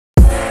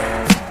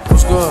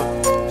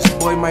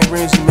Mike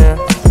Ramsey, man.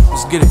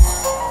 Let's get it.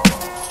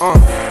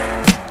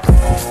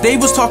 They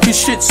was talking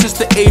shit since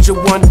the age of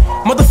 1.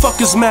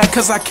 Motherfuckers mad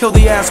cause I kill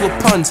the ass with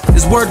puns.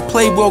 This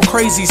wordplay well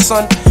crazy,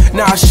 son.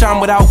 Now I shine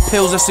without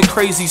pills, that's a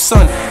crazy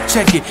son.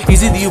 Check it,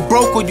 it's either you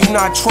broke or you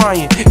not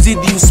trying. It's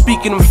either you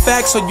speaking them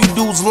facts or you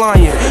dudes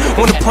lying.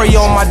 Wanna pray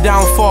on my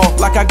downfall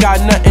like I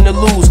got nothing to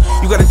lose.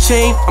 You got a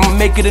chain, I'ma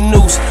make it a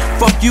noose.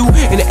 Fuck you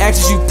and the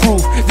actions you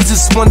prove. This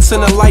is once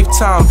in a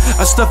lifetime.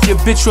 I stuff your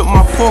bitch with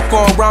my pork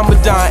on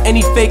Ramadan.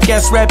 Any fake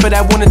ass rapper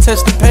that wanna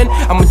test the pen,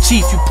 I'm a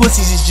chief, you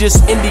pussies is just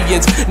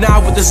Indians.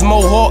 Now with this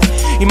mohawk,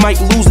 you might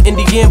lose in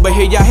the end, but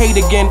here y'all hate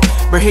again.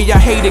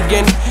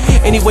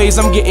 Anyways,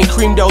 I'm getting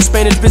creamed out.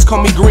 Spanish bitch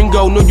call me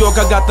gringo. New York,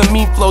 I got the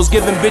meat flows.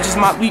 Giving bitches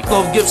my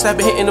meatloaf. Gifts have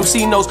been hitting them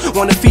C-notes.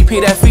 Wanna feet,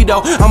 pay that fee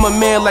though. I'm a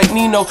man like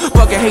Nino.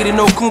 Bucket hating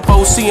no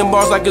Kumpo. Seeing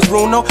bars like it's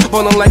Bruno.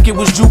 Ballin' like it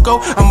was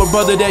Juco. I'm a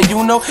brother that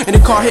you know. In the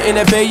car hitting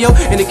that Bayo.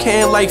 In the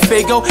can like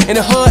Fago. In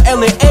the hood,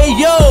 L.A.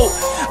 Yo.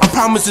 I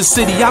promise the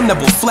city, I'm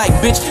never flack,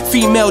 bitch.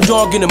 Female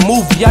dog in a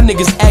movie, y'all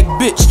niggas act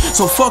bitch.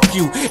 So fuck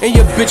you, and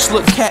your bitch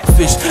look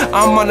catfish.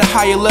 I'm on a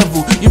higher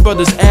level, your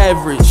brother's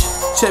average.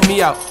 Check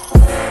me out.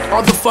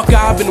 Motherfucker,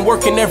 I've been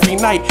working every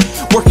night,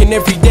 working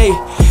every day.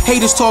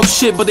 Haters talk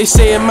shit, but they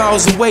say it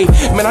miles away.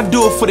 Man, I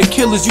do it for the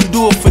killers, you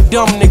do it for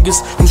dumb niggas.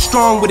 I'm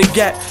strong with a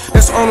gat,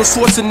 that's Arnold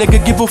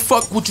Schwarzenegger. Give a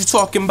fuck what you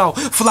talking about.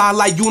 Fly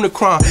like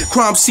Unicron,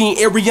 crime scene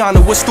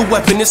Ariana. What's the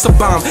weapon? It's a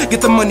bomb. Get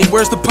the money,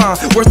 where's the pound?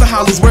 Where's the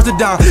hollows? Where's the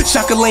dime?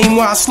 Shaka lane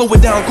while I slow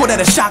it down, call that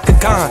a Shaka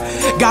Khan.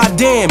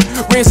 Goddamn,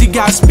 Ramsey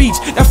got speech.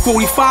 That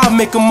 45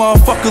 make a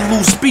motherfucker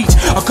lose speech.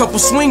 A couple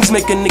swings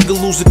make a nigga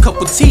lose a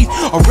couple teeth.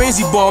 A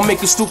Ramsey ball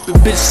make a stupid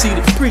bitch see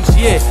the preach,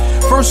 yeah.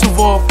 First of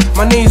all,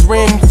 my name's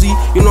Ramsey,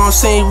 you know what I'm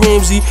saying,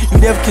 Ramsey. You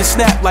never can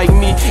snap like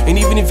me, and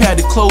even if you had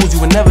to close, you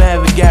would never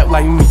have a gap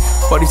like me.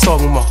 What he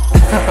talking about?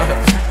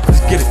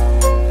 Let's get it.